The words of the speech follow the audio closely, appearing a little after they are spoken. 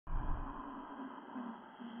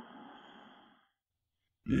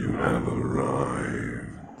You have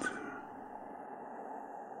arrived.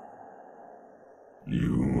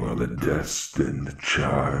 You are the destined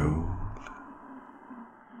child.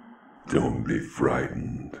 Don't be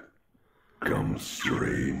frightened. Come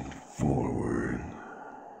straight forward.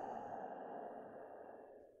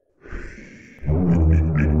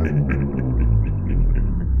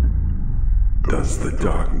 Does the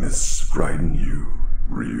darkness frighten you,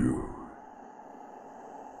 Ryu?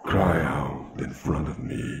 Cry out in front of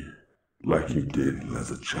me like you did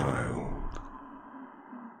as a child.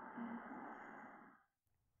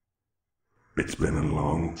 It's been a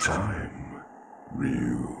long time,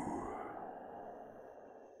 Ryu.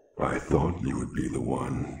 I thought you would be the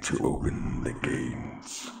one to open the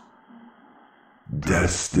gates.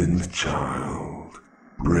 Destined child,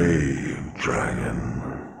 brave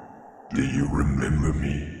dragon, do you remember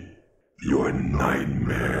me? Your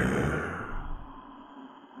nightmare.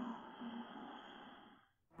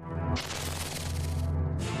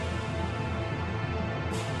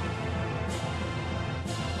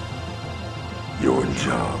 Your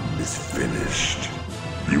job is finished.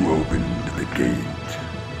 You opened the gate.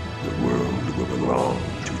 The world will belong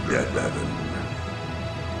to Death Heaven.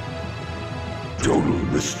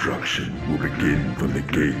 Total destruction will begin from the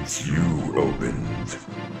gates you opened.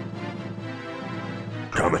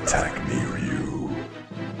 Come attack me, Ryu.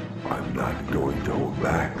 I'm not going to hold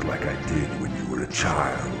back like I did when you were a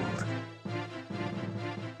child.